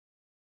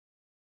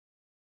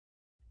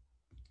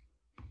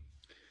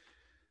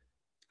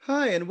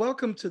Hi, and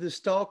welcome to this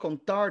talk on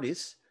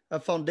TARDIS,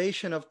 a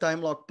foundation of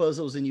time lock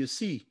puzzles in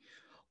UC,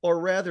 or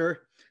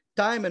rather,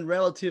 time and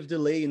relative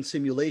delay in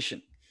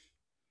simulation.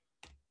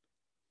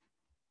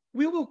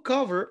 We will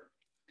cover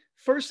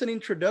first an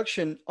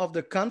introduction of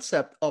the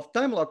concept of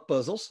time lock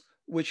puzzles,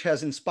 which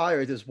has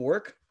inspired this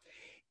work,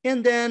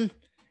 and then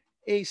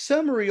a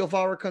summary of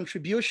our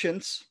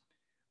contributions,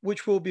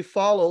 which will be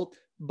followed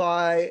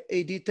by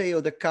a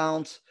detailed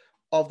account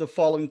of the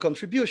following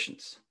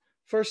contributions.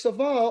 First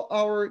of all,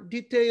 our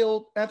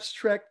detailed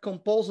abstract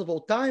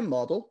composable time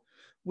model,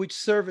 which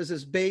serves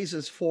as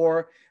basis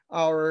for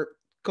our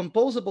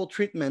composable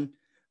treatment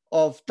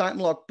of time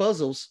lock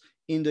puzzles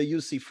in the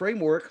UC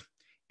framework.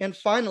 And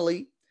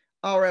finally,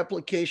 our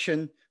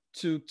application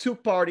to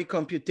two-party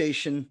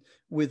computation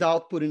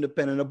without putting the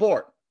pen on a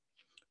board,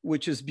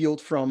 which is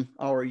built from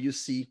our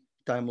UC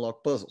time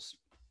lock puzzles.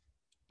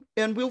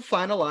 And we'll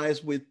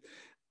finalize with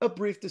a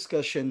brief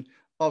discussion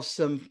of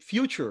some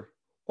future,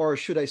 or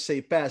should I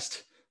say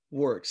past,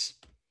 works.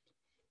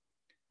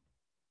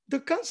 The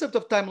concept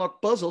of time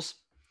lock puzzles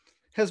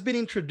has been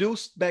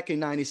introduced back in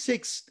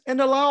 '96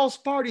 and allows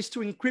parties to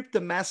encrypt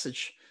the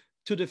message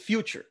to the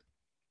future.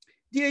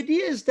 The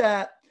idea is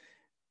that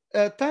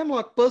a time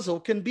lock puzzle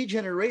can be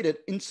generated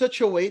in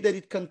such a way that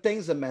it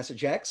contains a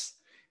message X,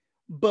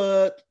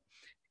 but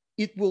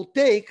it will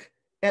take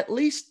at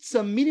least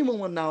some minimum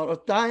amount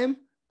of time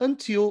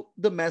until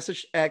the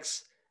message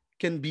X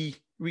can be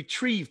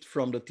retrieved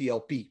from the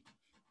TLP.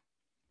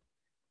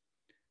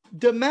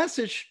 The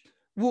message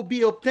will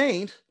be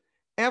obtained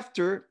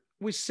after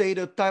we say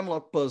the time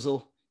lock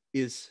puzzle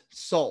is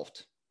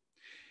solved.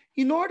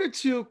 In order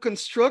to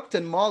construct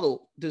and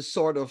model this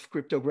sort of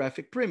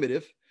cryptographic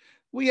primitive,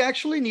 we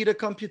actually need a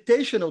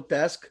computational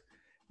task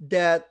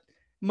that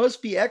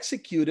must be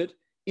executed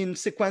in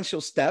sequential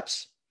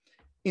steps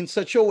in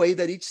such a way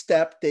that each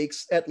step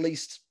takes at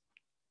least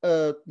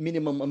a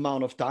minimum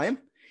amount of time,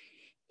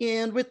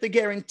 and with the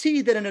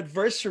guarantee that an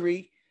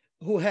adversary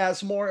who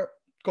has more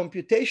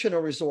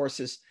computational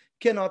resources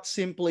cannot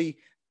simply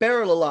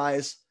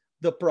parallelize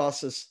the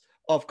process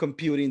of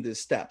computing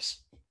these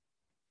steps.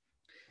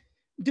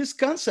 This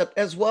concept,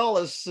 as well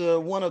as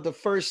one of the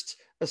first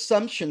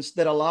assumptions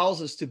that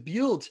allows us to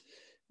build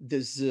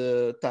these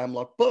time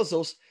lock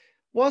puzzles,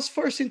 was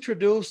first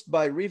introduced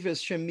by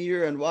Rivas,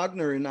 Shamir, and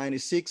Wagner in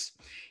 '96,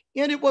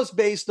 and it was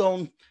based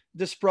on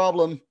this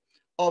problem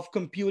of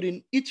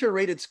computing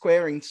iterated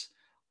squarings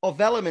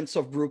of elements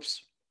of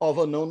groups of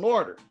unknown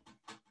order.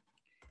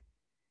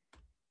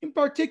 In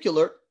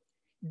particular,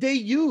 they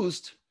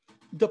used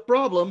the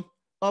problem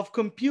of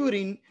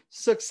computing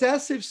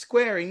successive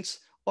squarings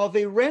of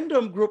a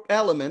random group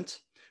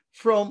element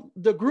from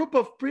the group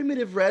of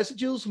primitive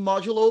residues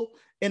modulo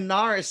and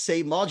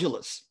RSA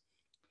modulus.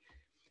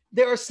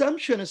 Their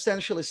assumption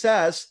essentially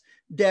says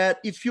that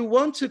if you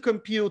want to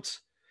compute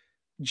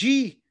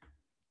G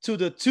to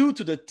the 2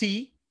 to the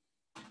T,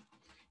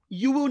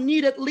 you will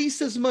need at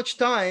least as much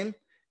time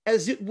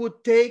as it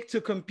would take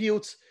to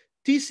compute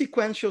T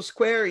sequential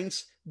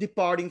squarings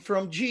departing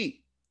from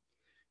G,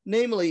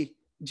 namely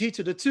G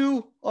to the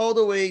 2 all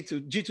the way to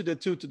G to the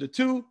 2 to the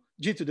 2,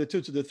 G to the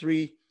 2 to the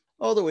 3,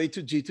 all the way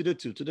to G to the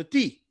 2 to the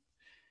T.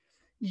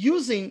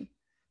 Using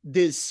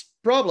this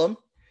problem,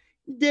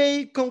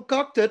 they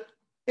concocted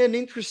an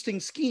interesting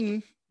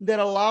scheme that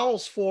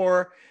allows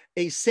for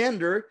a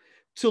sender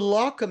to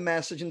lock a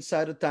message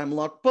inside a time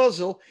lock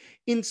puzzle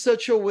in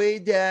such a way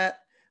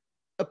that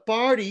a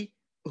party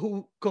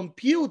who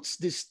computes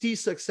these T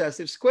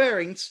successive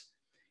squarings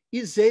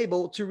is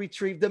able to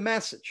retrieve the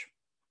message,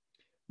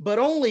 but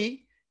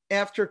only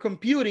after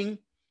computing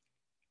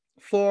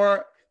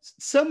for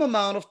some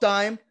amount of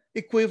time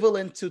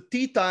equivalent to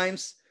T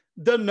times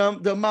the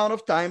amount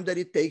of time that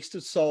it takes to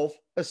solve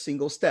a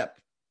single step.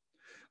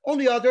 On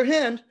the other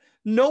hand,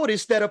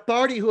 notice that a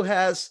party who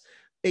has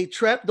a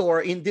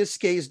trapdoor, in this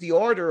case, the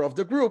order of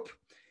the group,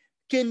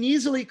 can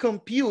easily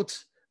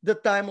compute the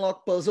time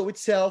lock puzzle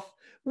itself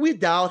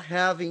without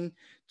having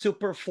to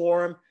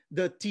perform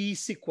the T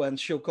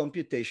sequential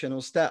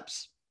computational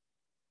steps.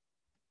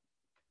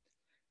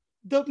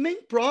 The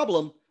main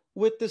problem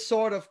with this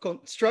sort of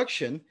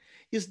construction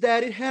is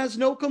that it has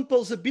no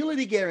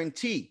composability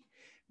guarantee,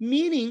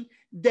 meaning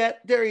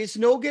that there is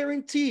no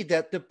guarantee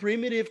that the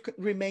primitive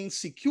remains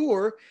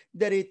secure,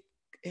 that it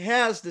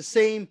has the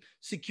same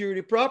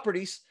security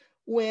properties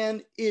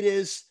when it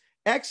is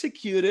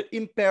executed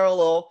in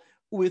parallel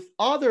with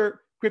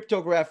other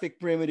cryptographic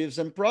primitives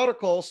and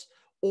protocols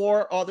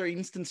or other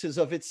instances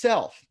of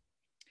itself.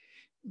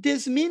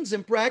 This means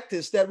in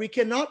practice that we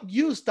cannot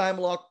use time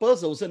lock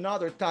puzzles and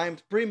other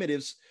timed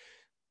primitives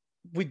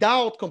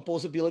without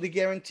composability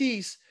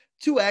guarantees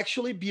to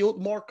actually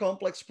build more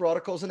complex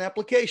protocols and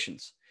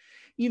applications.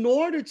 In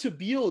order to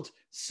build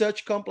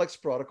such complex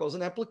protocols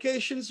and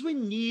applications, we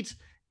need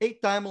a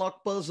time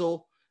lock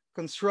puzzle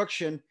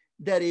construction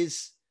that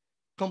is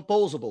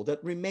composable,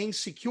 that remains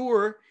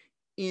secure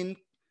in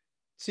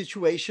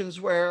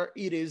situations where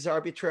it is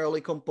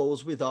arbitrarily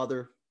composed with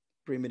other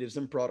primitives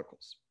and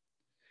protocols.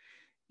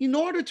 In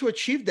order to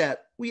achieve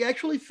that, we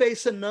actually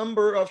face a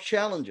number of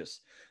challenges.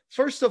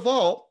 First of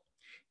all,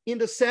 in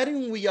the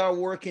setting we are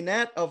working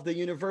at of the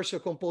universal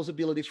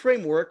composability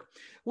framework,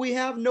 we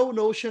have no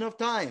notion of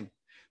time.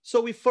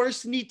 So we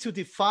first need to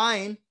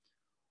define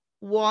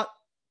what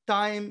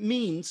time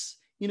means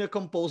in a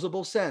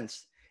composable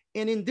sense.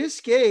 And in this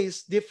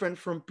case, different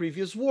from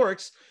previous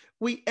works,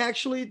 we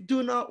actually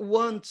do not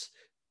want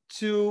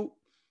to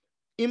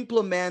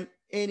implement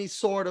any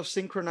sort of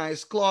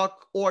synchronized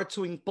clock or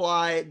to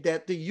imply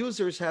that the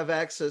users have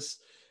access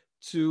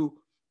to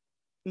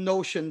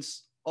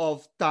notions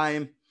of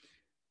time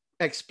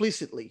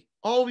explicitly.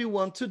 All we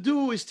want to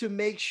do is to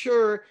make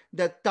sure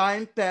that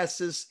time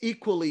passes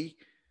equally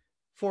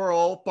for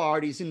all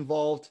parties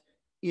involved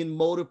in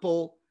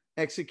multiple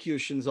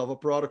executions of a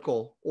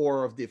protocol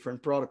or of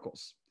different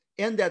protocols,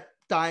 and that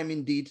time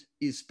indeed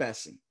is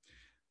passing.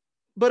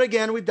 But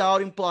again,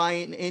 without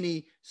implying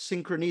any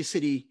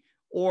synchronicity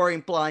or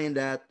implying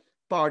that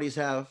parties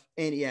have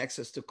any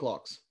access to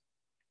clocks.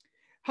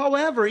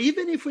 However,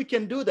 even if we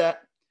can do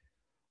that,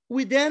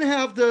 we then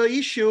have the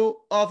issue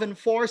of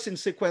enforcing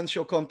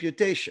sequential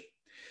computation.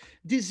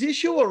 This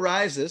issue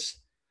arises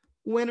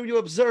when you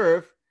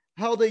observe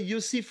how the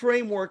UC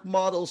framework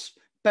models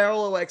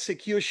parallel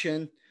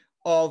execution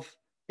of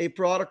a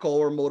protocol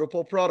or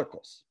multiple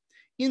protocols.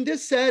 In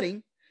this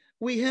setting,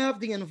 we have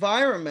the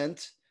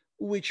environment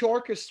which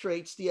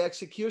orchestrates the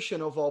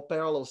execution of all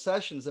parallel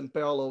sessions and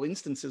parallel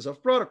instances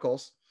of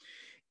protocols.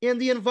 And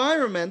the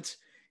environment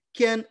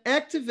can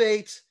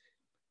activate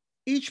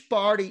each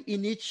party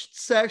in each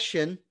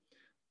session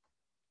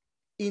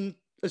in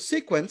a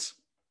sequence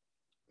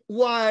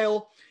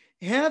while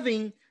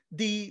having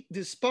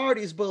these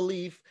parties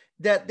believe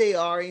that they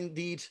are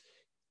indeed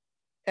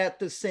at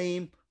the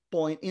same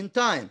point in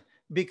time,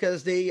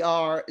 because they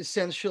are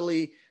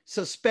essentially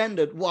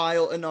suspended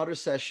while another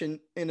session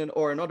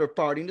or another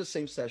party in the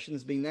same session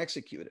is being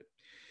executed.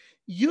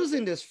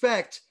 Using this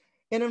fact,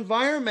 an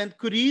environment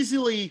could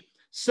easily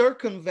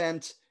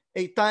circumvent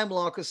a time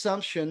lock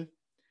assumption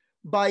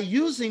by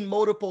using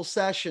multiple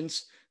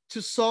sessions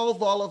to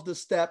solve all of the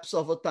steps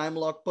of a time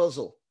lock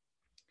puzzle.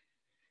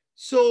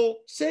 So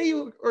say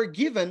you are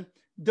given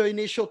the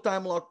initial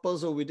time lock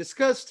puzzle we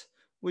discussed,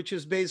 which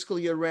is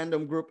basically a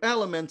random group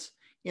element,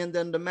 and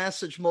then the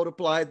message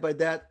multiplied by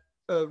that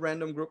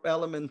random group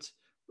element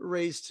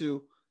raised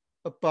to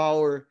a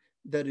power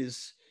that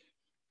is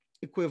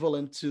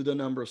equivalent to the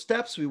number of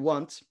steps we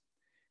want.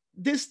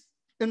 This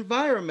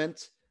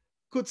environment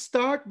could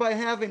start by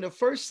having the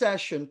first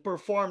session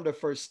perform the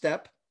first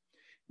step,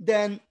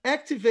 then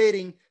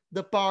activating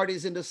the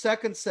parties in the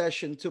second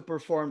session to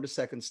perform the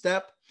second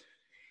step,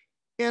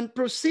 and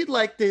proceed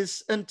like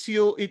this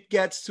until it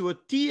gets to a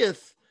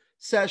 10th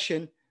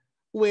session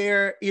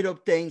where it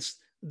obtains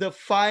the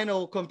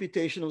final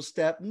computational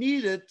step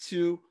needed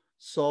to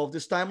solve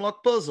this time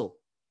lock puzzle.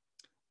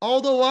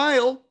 All the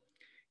while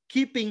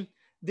keeping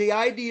the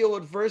ideal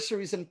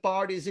adversaries and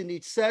parties in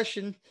each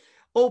session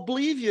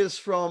oblivious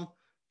from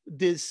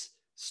this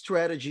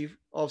strategy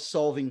of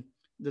solving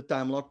the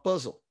time lock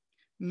puzzle,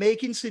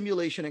 making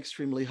simulation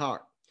extremely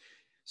hard.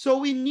 So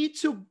we need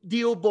to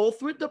deal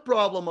both with the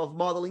problem of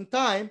modeling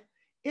time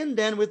and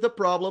then with the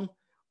problem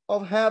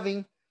of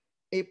having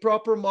a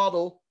proper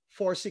model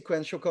for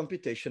sequential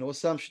computational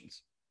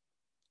assumptions.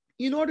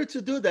 In order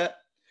to do that,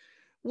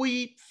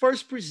 we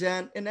first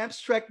present an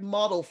abstract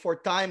model for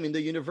time in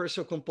the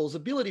universal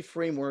composability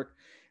framework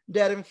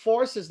that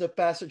enforces the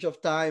passage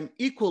of time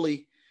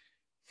equally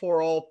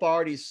for all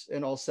parties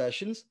and all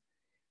sessions,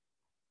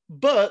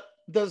 but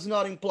does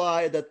not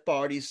imply that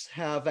parties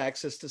have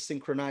access to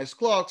synchronized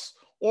clocks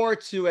or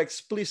to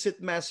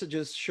explicit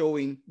messages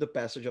showing the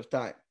passage of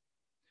time.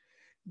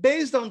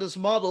 Based on this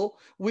model,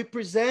 we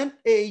present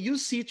a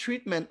UC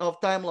treatment of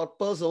time lock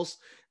puzzles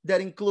that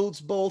includes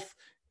both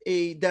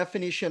a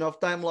definition of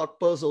time lock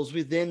puzzles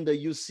within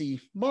the UC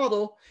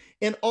model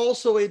and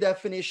also a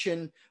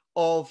definition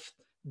of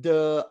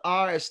the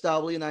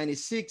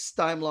RSW96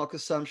 time lock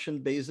assumption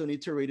based on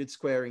iterated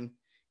squaring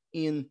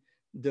in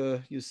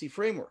the UC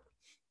framework.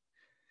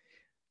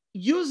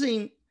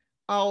 Using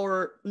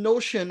our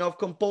notion of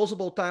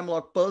composable time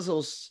lock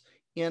puzzles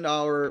in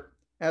our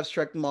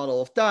abstract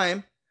model of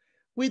time,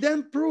 we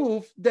then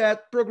prove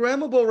that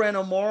programmable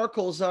random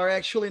oracles are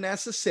actually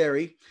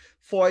necessary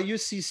for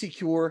UC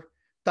secure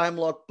time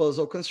lock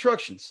puzzle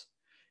constructions.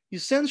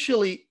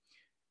 Essentially,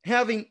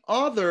 having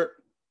other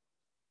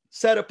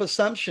setup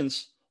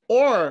assumptions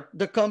or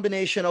the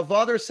combination of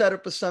other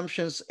setup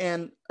assumptions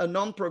and a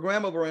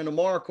non-programmable random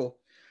oracle,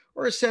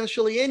 or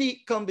essentially any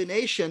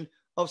combination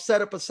of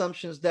setup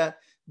assumptions that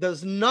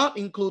does not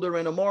include a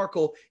random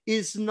oracle,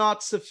 is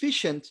not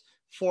sufficient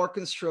for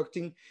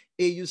constructing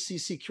a UC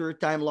secure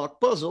time lock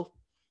puzzle,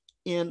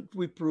 and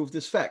we prove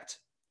this fact.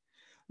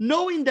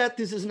 Knowing that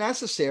this is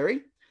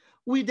necessary,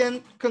 we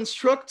then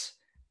construct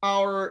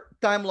our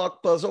time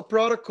lock puzzle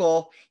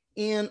protocol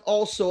and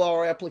also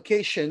our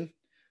application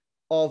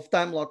of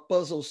time lock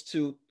puzzles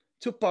to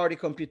two-party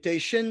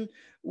computation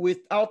with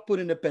output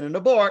independent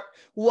abort,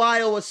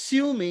 while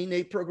assuming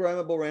a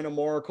programmable random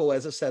oracle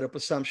as a setup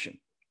assumption.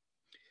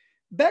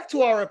 Back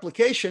to our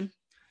application,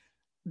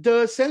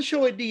 The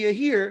essential idea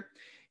here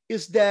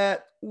is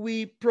that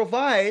we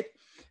provide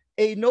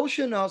a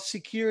notion of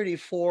security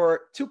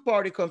for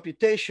two-party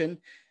computation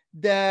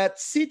that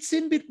sits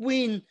in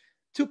between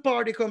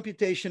two-party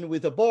computation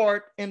with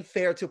abort and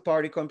fair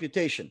two-party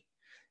computation.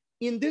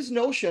 In this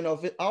notion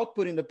of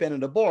output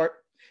independent abort,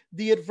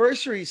 the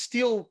adversary is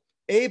still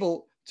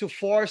able to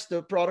force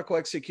the protocol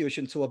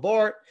execution to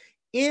abort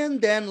and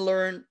then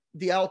learn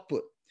the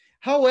output.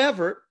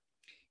 However,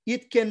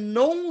 it can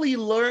only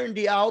learn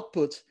the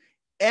output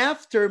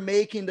after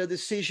making the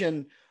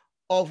decision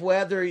of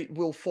whether it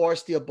will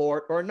force the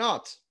abort or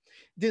not.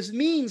 This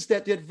means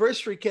that the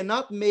adversary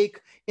cannot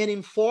make an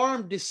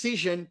informed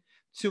decision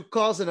to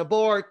cause an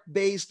abort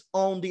based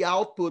on the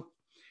output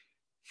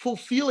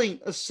fulfilling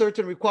a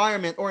certain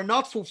requirement or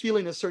not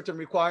fulfilling a certain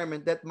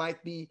requirement that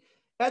might be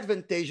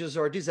advantageous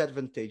or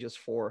disadvantageous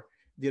for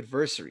the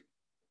adversary.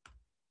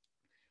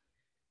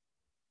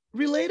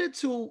 Related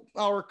to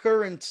our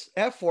current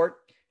effort,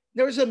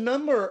 there's a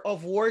number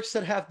of works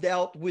that have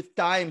dealt with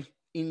time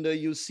in the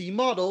UC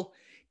model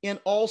and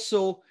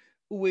also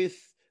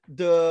with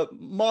the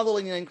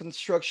modeling and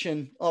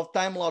construction of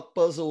time lock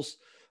puzzles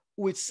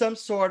with some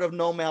sort of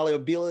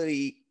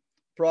non-malleability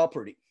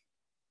property.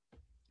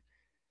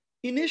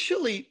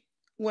 Initially,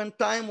 when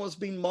time was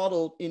being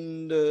modeled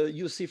in the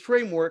UC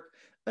framework,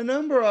 a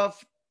number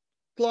of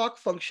clock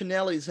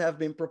functionalities have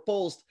been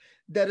proposed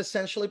that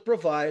essentially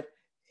provide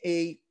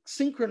a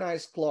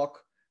synchronized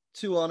clock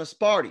to honest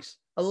parties,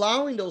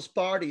 allowing those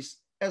parties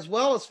as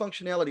well as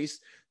functionalities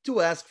to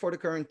ask for the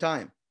current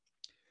time.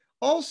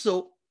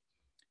 Also,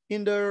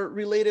 in the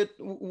related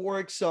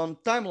works on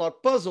time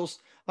lock puzzles,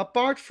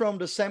 apart from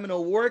the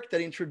seminal work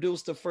that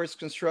introduced the first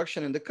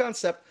construction and the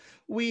concept,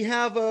 we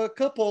have a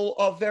couple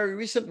of very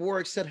recent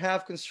works that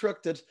have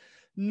constructed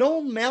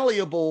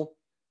non-malleable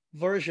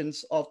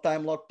versions of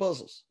time lock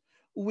puzzles,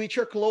 which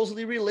are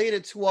closely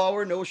related to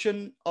our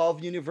notion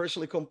of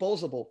universally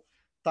composable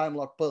time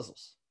lock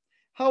puzzles.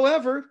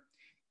 However,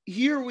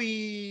 here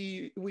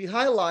we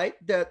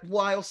highlight that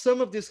while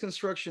some of these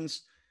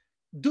constructions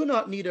do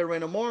not need a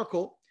random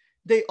oracle,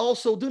 they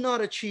also do not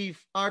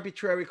achieve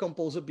arbitrary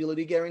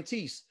composability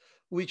guarantees,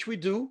 which we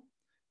do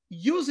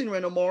using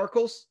random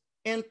oracles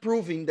and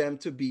proving them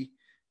to be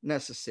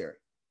necessary.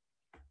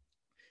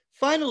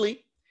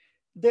 Finally,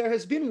 there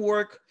has been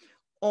work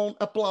on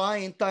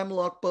applying time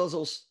lock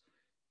puzzles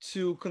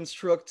to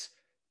construct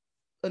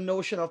a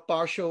notion of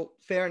partial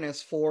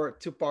fairness for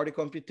two-party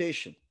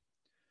computation,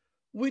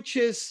 which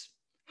is,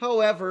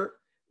 however,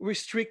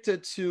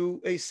 restricted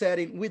to a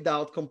setting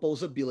without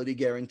composability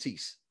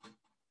guarantees,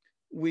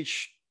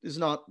 which is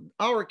not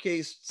our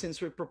case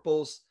since we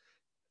propose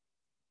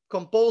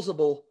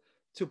composable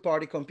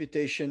two-party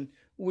computation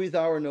with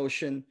our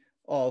notion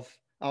of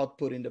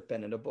output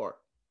independent abort.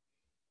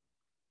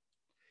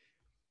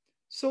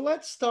 So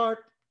let's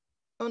start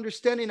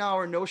understanding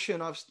our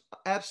notion of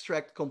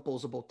abstract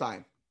composable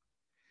time.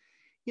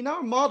 In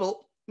our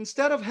model,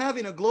 instead of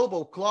having a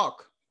global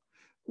clock,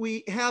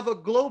 we have a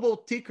global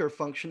ticker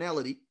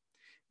functionality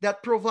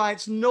that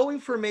provides no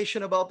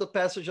information about the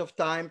passage of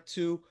time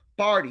to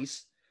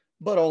parties,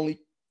 but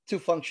only to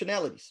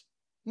functionalities.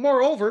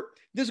 Moreover,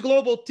 this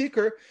global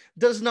ticker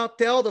does not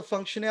tell the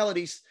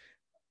functionalities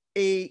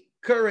a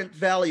current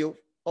value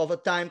of a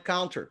time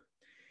counter.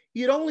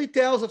 It only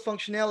tells a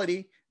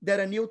functionality that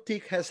a new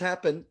tick has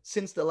happened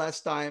since the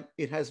last time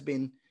it has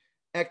been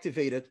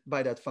activated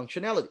by that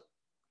functionality.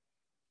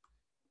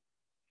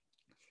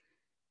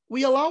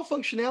 We allow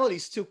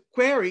functionalities to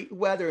query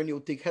whether a new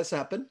tick has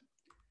happened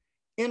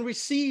and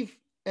receive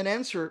an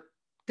answer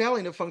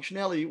telling the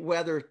functionality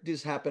whether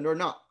this happened or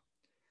not.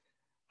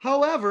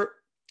 However,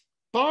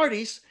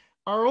 parties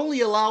are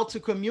only allowed to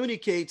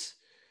communicate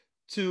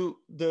to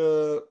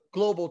the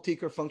global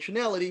ticker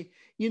functionality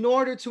in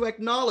order to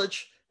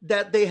acknowledge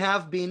that they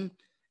have been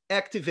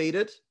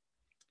activated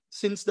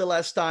since the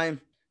last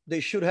time they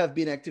should have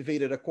been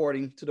activated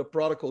according to the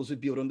protocols we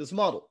built on this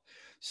model.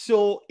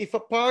 So if a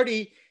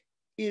party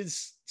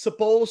is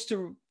supposed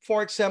to,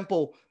 for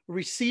example,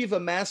 receive a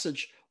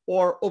message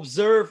or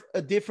observe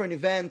a different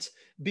event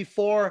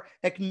before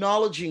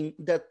acknowledging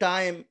that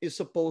time is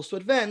supposed to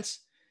advance,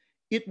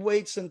 it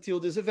waits until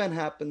this event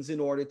happens in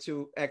order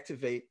to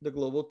activate the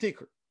global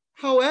ticker.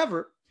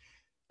 However,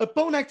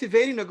 upon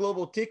activating the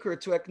global ticker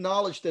to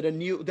acknowledge that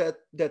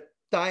that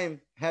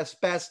time has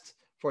passed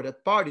for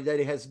that party, that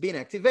it has been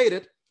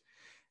activated,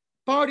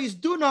 parties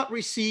do not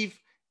receive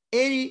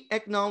any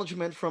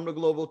acknowledgement from the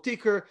global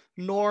ticker,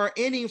 nor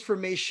any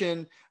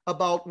information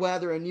about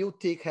whether a new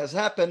tick has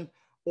happened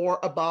or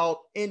about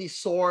any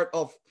sort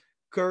of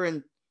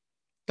current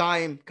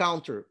time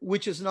counter,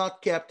 which is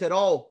not kept at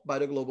all by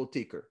the global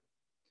ticker.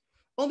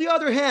 On the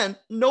other hand,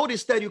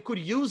 notice that you could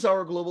use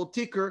our global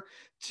ticker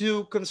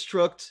to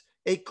construct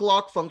a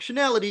clock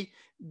functionality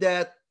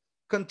that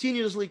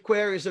continuously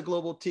queries the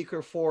global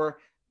ticker for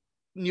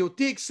new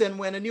ticks, and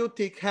when a new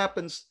tick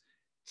happens,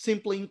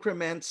 simply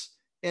increments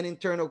an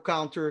internal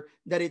counter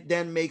that it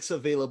then makes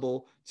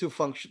available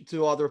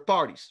to other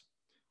parties.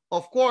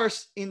 Of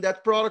course, in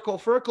that protocol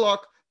for a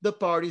clock, the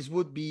parties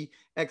would be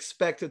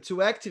expected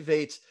to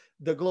activate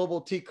the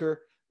global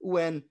ticker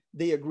when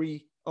they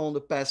agree on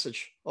the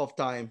passage of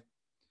time.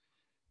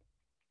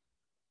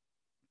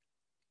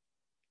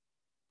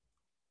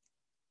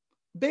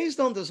 Based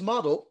on this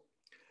model,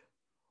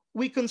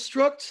 we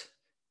construct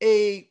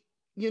a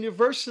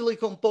universally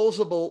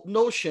composable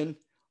notion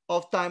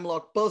of time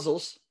lock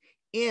puzzles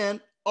and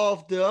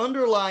of the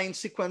underlying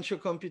sequential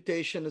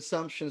computation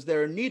assumptions that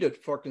are needed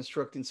for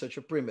constructing such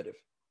a primitive.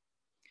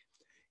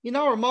 In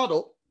our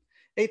model,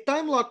 a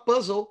time lock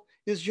puzzle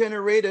is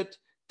generated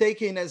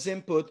taking as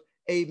input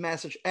a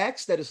message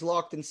X that is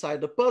locked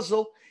inside the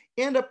puzzle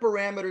and a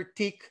parameter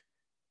tick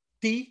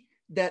T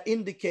that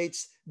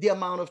indicates the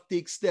amount of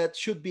ticks that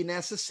should be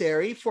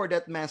necessary for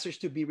that message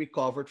to be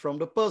recovered from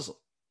the puzzle.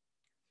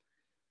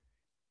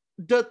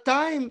 The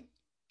time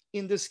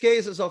in this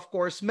case is, of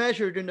course,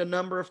 measured in the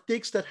number of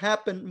ticks that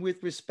happen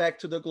with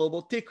respect to the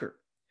global ticker.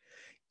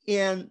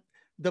 And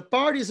the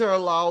parties are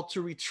allowed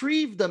to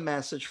retrieve the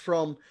message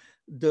from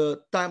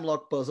the time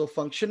lock puzzle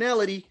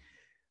functionality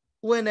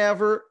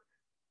whenever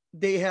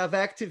they have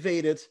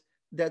activated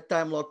that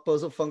time lock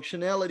puzzle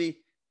functionality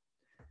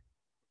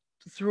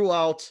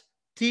throughout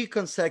T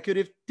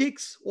consecutive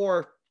ticks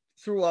or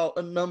throughout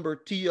a number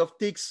T of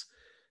ticks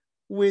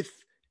with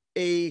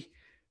a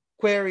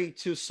query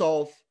to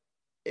solve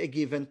a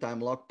given time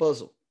lock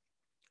puzzle.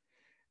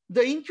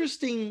 The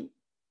interesting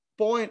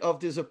point of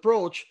this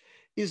approach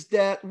is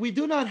that we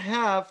do not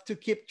have to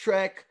keep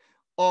track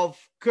of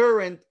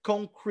current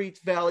concrete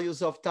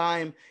values of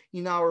time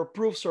in our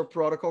proofs or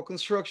protocol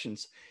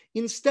constructions.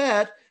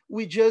 Instead,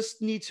 we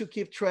just need to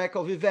keep track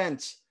of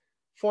events.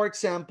 For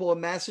example, a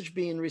message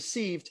being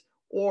received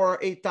or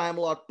a time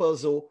lock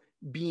puzzle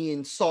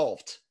being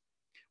solved,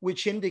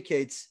 which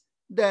indicates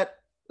that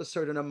a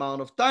certain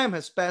amount of time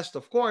has passed,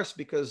 of course,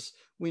 because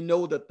we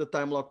know that the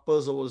time lock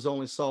puzzle was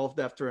only solved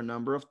after a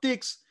number of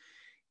ticks,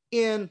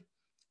 and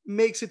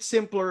makes it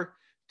simpler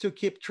to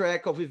keep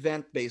track of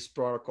event-based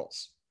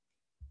protocols.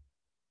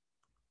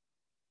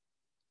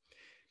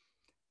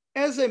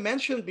 As I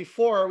mentioned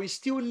before, we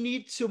still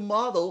need to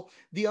model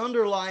the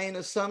underlying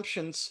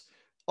assumptions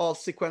of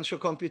sequential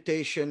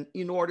computation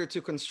in order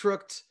to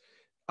construct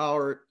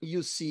our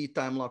UC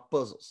time lock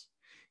puzzles.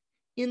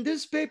 In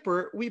this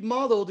paper, we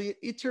model the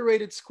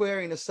iterated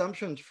squaring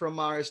assumptions from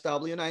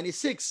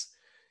RSW96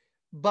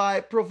 by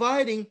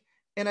providing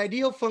an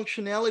ideal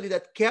functionality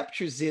that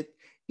captures it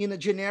in a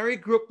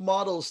generic group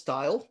model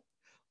style,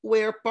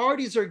 where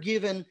parties are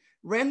given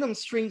random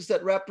strings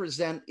that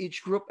represent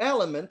each group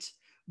element,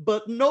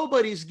 but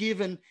nobody's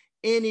given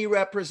any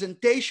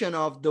representation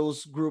of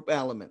those group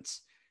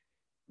elements.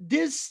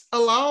 This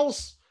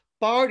allows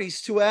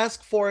parties to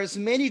ask for as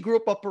many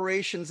group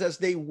operations as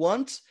they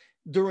want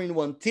during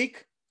one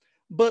tick,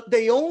 but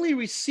they only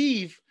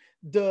receive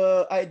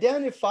the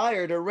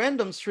identifier, the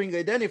random string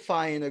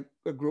identifying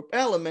a group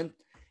element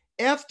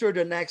after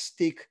the next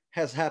tick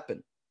has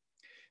happened.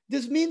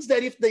 This means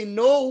that if they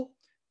know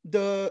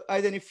the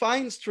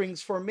identifying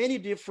strings for many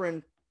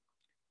different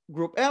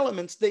group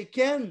elements, they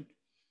can,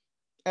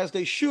 as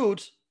they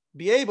should,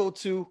 be able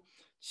to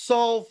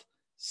solve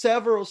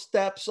several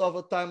steps of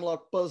a time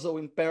lock puzzle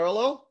in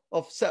parallel,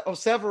 of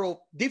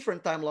several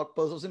different time lock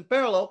puzzles in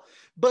parallel,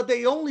 but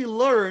they only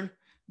learn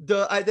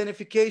the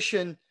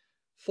identification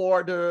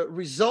for the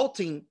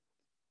resulting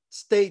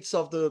states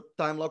of the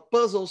time lock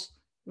puzzles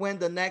when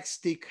the next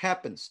tick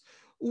happens,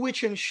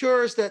 which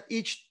ensures that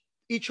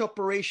each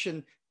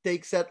operation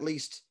takes at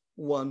least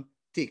one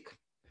tick.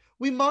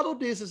 We model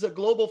this as a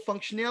global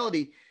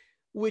functionality,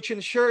 which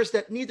ensures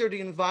that neither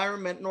the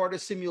environment nor the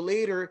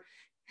simulator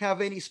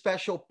have any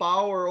special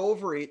power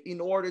over it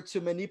in order to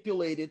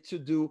manipulate it to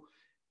do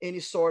any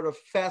sort of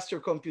faster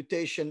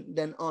computation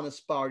than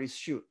honest parties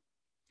should.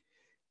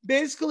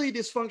 Basically,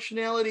 this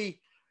functionality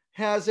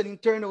has an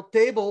internal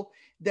table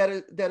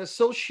that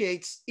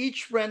associates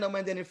each random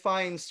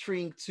identifying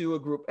string to a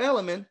group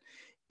element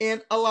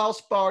and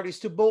allows parties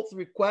to both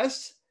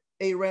request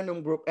a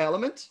random group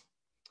element,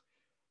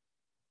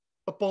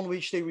 upon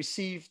which they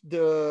receive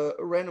the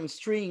random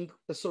string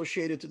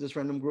associated to this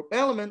random group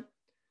element,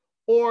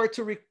 or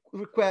to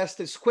request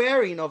a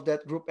squaring of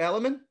that group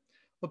element,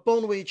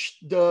 upon which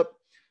the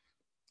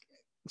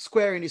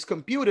squaring is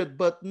computed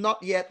but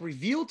not yet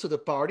revealed to the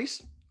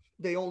parties.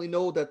 They only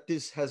know that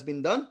this has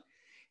been done.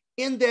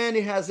 And then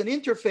it has an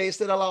interface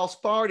that allows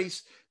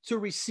parties to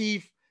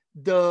receive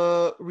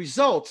the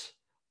result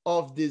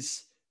of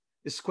these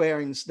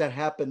squarings that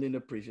happened in the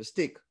previous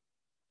tick.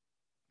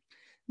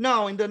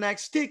 Now, in the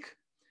next tick,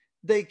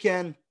 they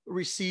can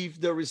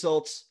receive the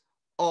results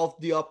of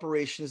the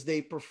operations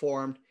they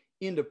performed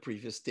in the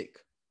previous tick.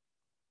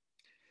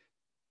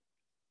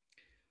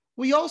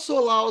 We also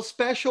allow a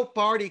special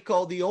party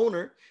called the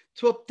owner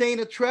to obtain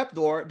a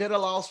trapdoor that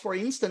allows for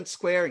instant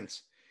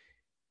squarings.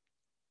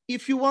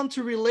 If you want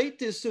to relate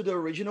this to the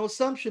original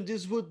assumption,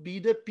 this would be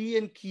the P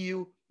and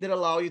Q that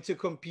allow you to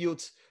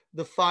compute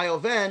the phi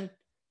of n,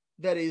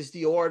 that is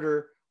the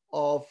order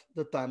of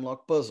the time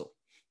lock puzzle.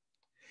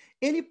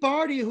 Any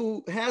party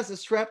who has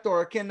this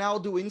trapdoor can now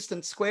do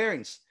instant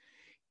squarings.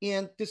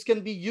 And this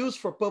can be used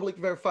for public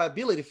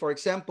verifiability, for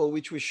example,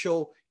 which we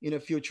show in a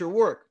future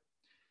work.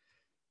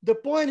 The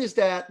point is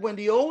that when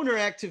the owner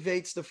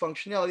activates the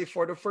functionality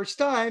for the first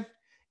time,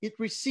 it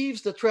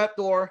receives the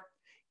trapdoor,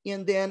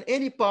 and then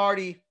any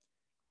party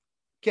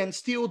can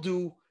still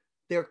do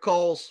their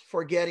calls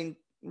for getting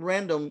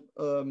random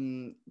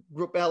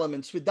group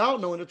elements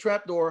without knowing the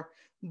trapdoor.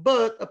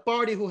 But a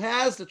party who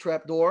has the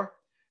trapdoor,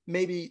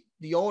 maybe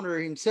the owner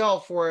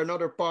himself or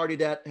another party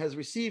that has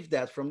received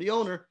that from the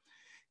owner,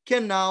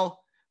 can now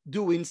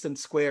do instant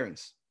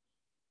squarings.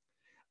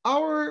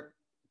 Our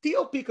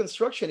TLP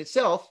construction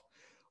itself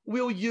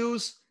will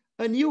use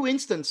a new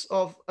instance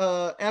of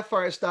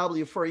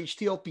FRSW for each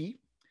TLP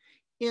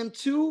and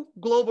two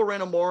global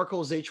random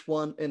oracles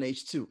H1 and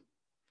H2.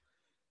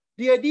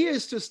 The idea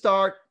is to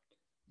start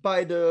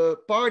by the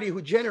party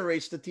who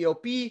generates the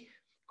TLP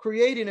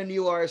creating a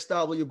new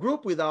RSW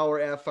group with our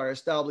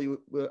FRSW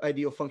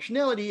ideal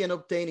functionality and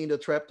obtaining the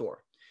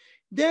trapdoor.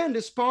 Then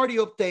this party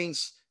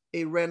obtains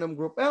a random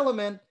group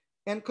element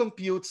and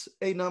computes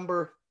a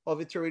number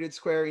of iterated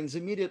squarings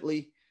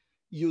immediately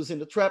using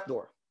the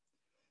trapdoor.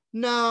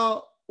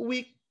 Now,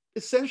 we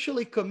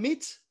essentially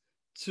commit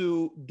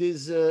to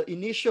these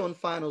initial and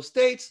final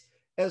states,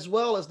 as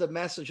well as the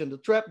message and the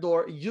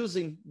trapdoor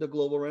using the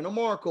global random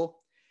oracle,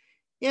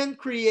 and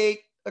create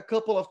a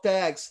couple of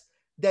tags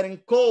that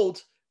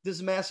encode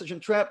this message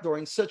and trapdoor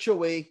in such a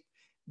way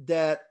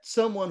that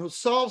someone who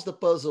solves the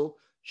puzzle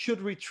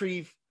should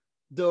retrieve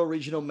the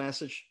original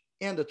message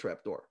and the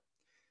trapdoor.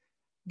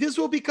 This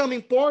will become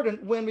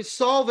important when we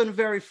solve and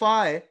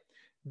verify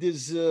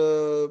this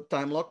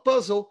time lock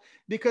puzzle,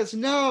 because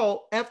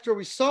now after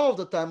we solve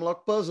the time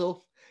lock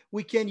puzzle,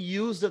 we can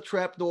use the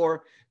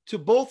trapdoor to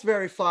both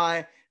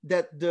verify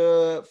that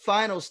the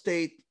final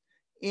state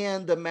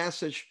and the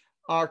message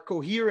are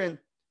coherent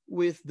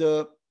with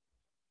the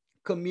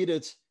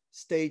committed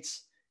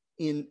states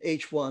in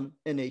H1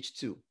 and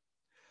H2.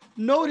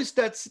 Notice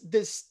that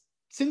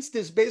since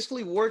this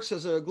basically works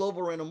as a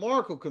global random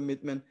oracle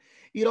commitment,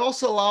 it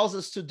also allows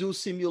us to do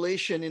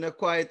simulation in a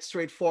quite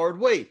straightforward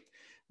way.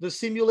 The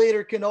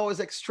simulator can always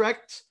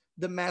extract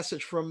the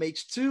message from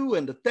H2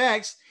 and the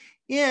tags,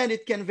 and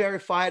it can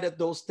verify that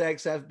those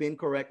tags have been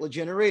correctly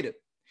generated.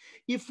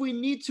 If we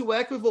need to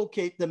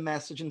equivocate the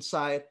message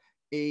inside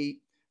a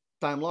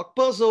time lock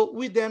puzzle,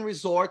 we then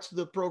resort to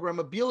the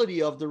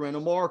programmability of the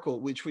random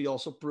oracle, which we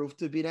also proved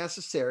to be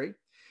necessary,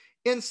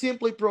 and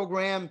simply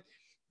program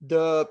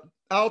the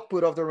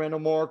output of the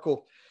random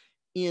oracle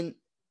in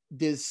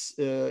this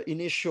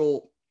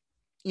initial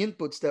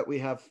inputs that we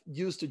have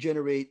used to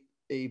generate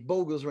a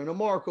bogus random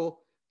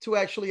oracle to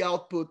actually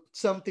output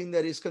something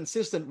that is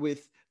consistent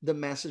with the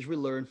message we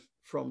learned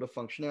from the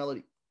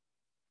functionality.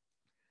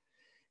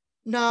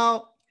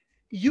 Now,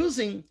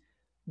 using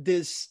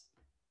this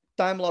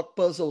time lock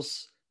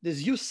puzzles,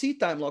 this UC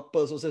time lock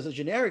puzzles as a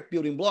generic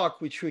building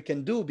block, which we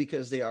can do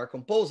because they are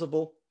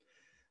composable,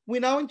 we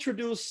now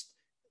introduce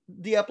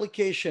the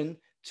application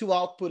to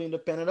output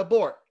independent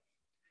abort.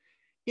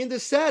 In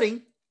this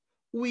setting,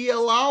 we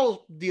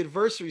allow the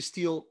adversary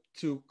still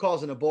to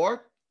cause an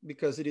abort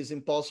because it is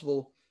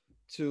impossible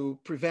to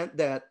prevent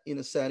that in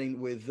a setting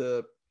with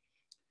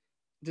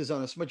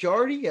dishonest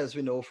majority, as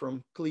we know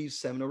from Cleve's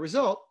seminal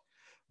result.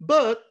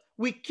 But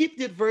we keep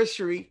the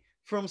adversary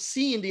from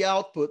seeing the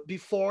output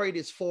before it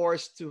is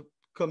forced to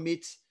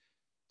commit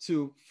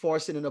to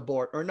forcing an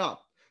abort or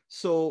not.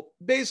 So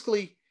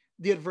basically,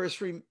 the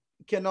adversary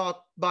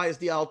cannot bias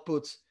the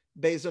outputs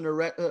based on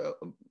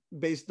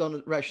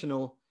a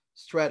rational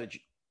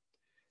strategy.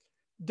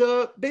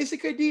 The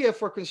basic idea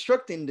for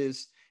constructing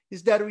this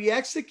is that we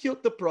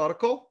execute the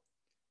protocol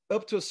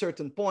up to a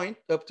certain point,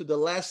 up to the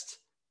last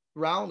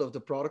round of the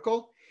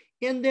protocol,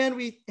 and then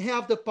we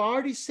have the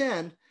party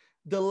send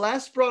the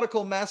last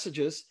protocol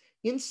messages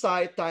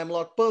inside time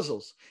lock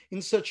puzzles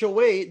in such a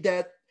way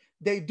that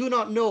they do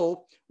not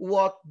know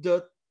what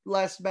the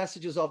last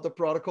messages of the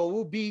protocol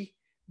will be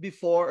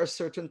before a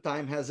certain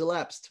time has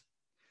elapsed.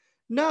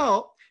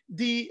 Now,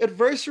 the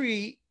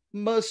adversary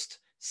must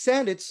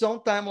send its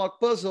own time lock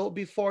puzzle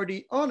before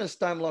the honest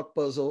time lock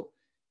puzzle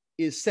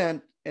is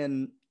sent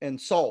and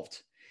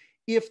solved.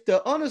 If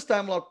the honest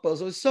time lock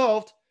puzzle is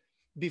solved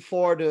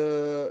before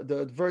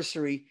the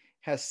adversary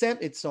has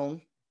sent its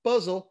own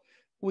puzzle,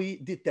 we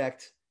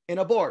detect an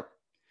abort.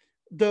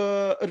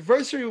 The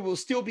adversary will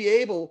still be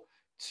able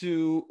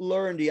to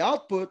learn the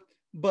output,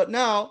 but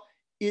now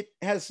it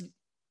has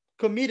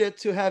committed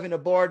to having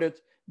aborted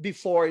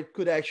before it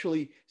could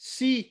actually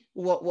see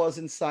what was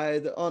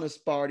inside the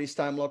honest party's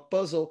time lock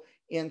puzzle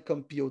and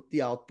compute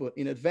the output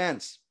in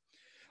advance.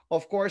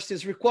 Of course,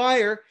 this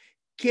requires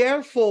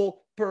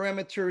careful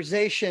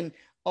parameterization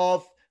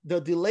of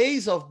the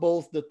delays of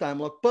both the time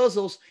lock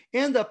puzzles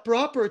and the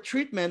proper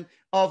treatment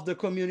of the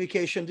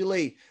communication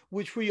delay,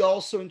 which we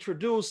also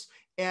introduced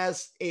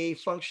as a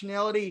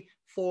functionality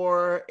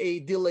for a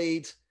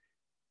delayed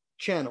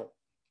channel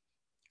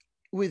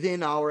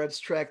within our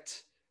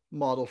abstract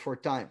model for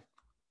time.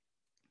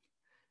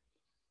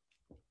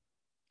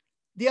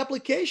 The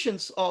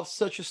applications of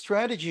such a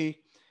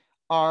strategy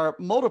are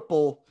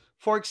multiple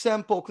for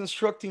example,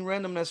 constructing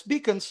randomness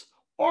beacons,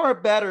 or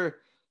better,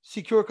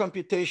 secure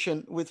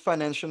computation with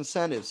financial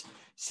incentives,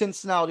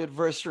 since now the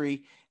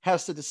adversary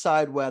has to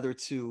decide whether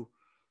to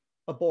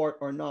abort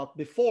or not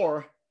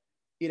before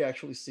it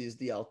actually sees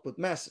the output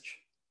message.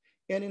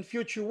 And in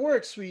future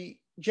works, we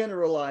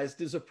generalize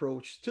this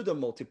approach to the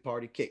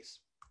multi-party case.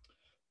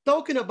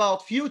 Talking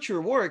about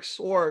future works,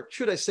 or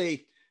should I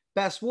say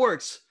past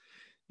works,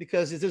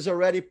 because it is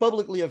already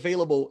publicly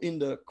available in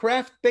the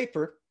Craft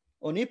paper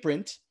on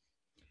ePrint,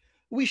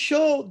 we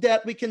show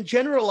that we can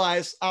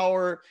generalize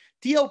our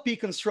TLP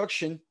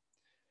construction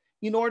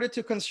in order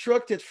to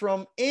construct it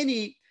from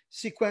any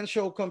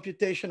sequential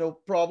computational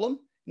problem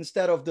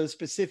instead of the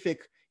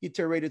specific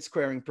iterated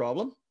squaring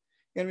problem.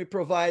 And we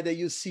provide a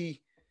UC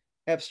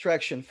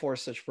abstraction for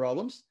such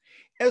problems,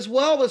 as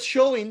well as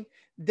showing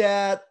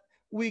that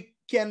we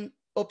can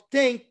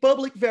obtain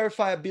public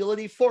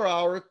verifiability for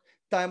our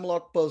time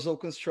lock puzzle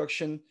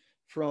construction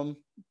from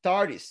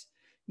TARDIS,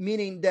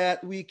 meaning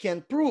that we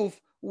can prove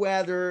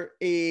whether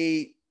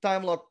a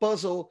time lock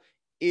puzzle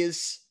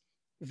is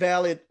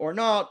valid or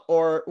not,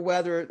 or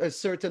whether a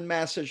certain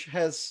message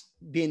has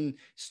been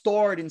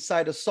stored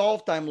inside a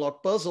solved time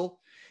lock puzzle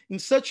in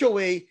such a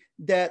way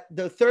that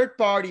the third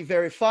party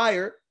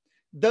verifier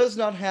does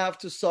not have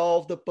to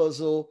solve the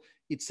puzzle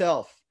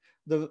itself.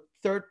 The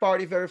third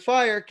party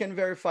verifier can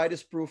verify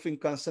this proof in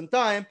constant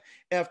time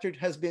after it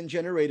has been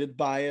generated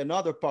by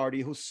another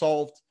party who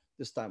solved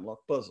this time lock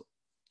puzzle.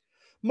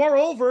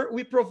 Moreover,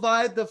 we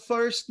provide the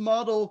first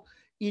model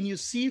in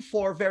UC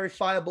for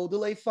verifiable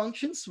delay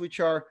functions, which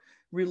are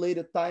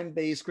related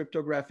time-based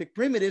cryptographic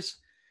primitives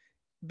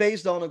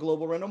based on a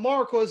global random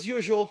oracle as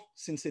usual,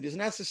 since it is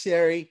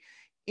necessary,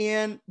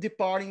 and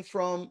departing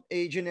from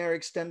a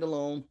generic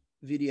standalone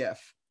VDF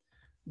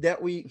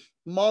that we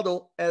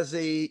model as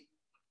a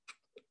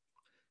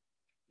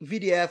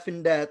VDF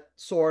in that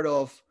sort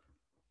of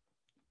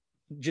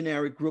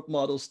generic group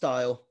model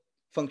style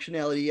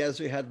functionality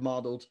as we had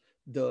modeled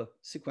the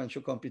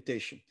sequential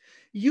computation.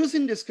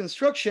 Using this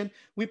construction,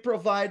 we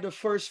provide the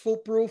first full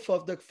proof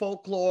of the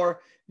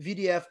folklore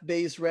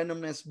VDF-based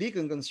randomness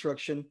beacon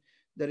construction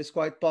that is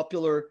quite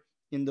popular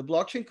in the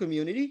blockchain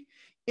community.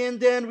 And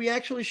then we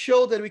actually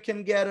show that we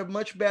can get a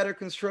much better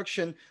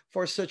construction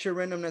for such a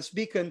randomness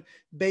beacon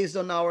based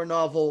on our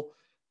novel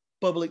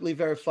publicly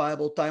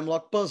verifiable time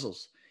lock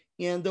puzzles.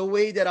 And the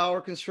way that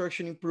our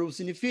construction improves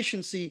in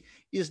efficiency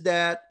is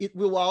that it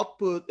will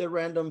output a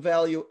random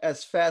value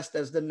as fast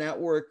as the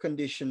network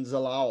conditions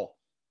allow.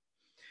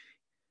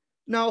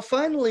 Now,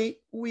 finally,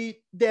 we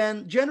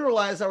then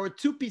generalize our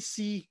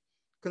 2PC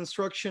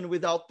construction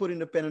with output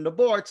independent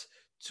aborts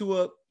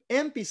to a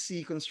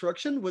MPC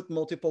construction with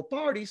multiple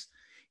parties.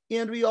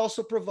 And we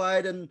also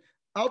provide an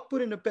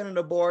output independent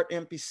abort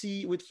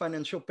MPC with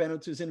financial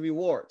penalties and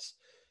rewards.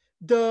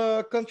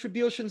 The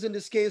contributions in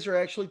this case are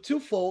actually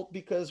twofold,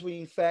 because we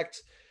in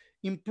fact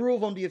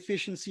improve on the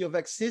efficiency of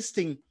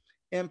existing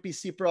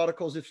MPC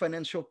protocols with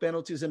financial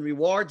penalties and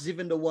rewards,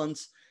 even the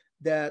ones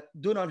that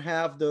do not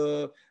have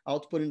the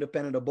output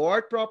independent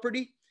abort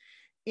property.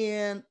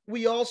 And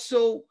we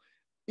also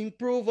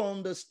improve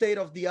on the state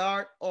of the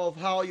art of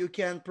how you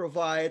can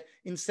provide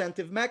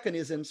incentive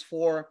mechanisms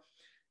for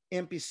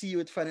MPC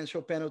with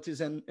financial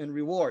penalties and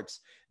rewards,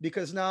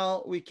 because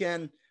now we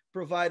can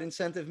provide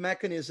incentive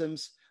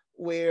mechanisms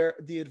where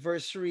the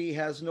adversary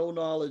has no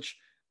knowledge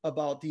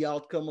about the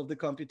outcome of the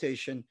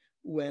computation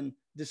when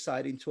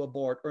deciding to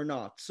abort or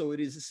not. So it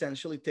is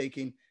essentially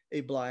making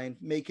a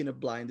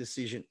blind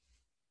decision.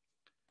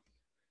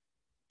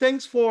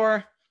 Thanks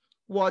for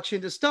watching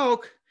this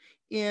talk,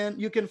 and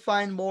you can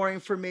find more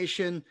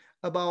information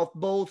about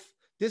both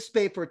this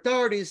paper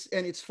TARDIS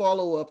and its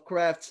follow-up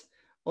Craft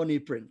on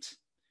ePrint.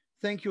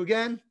 Thank you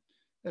again,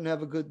 and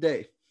have a good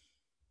day.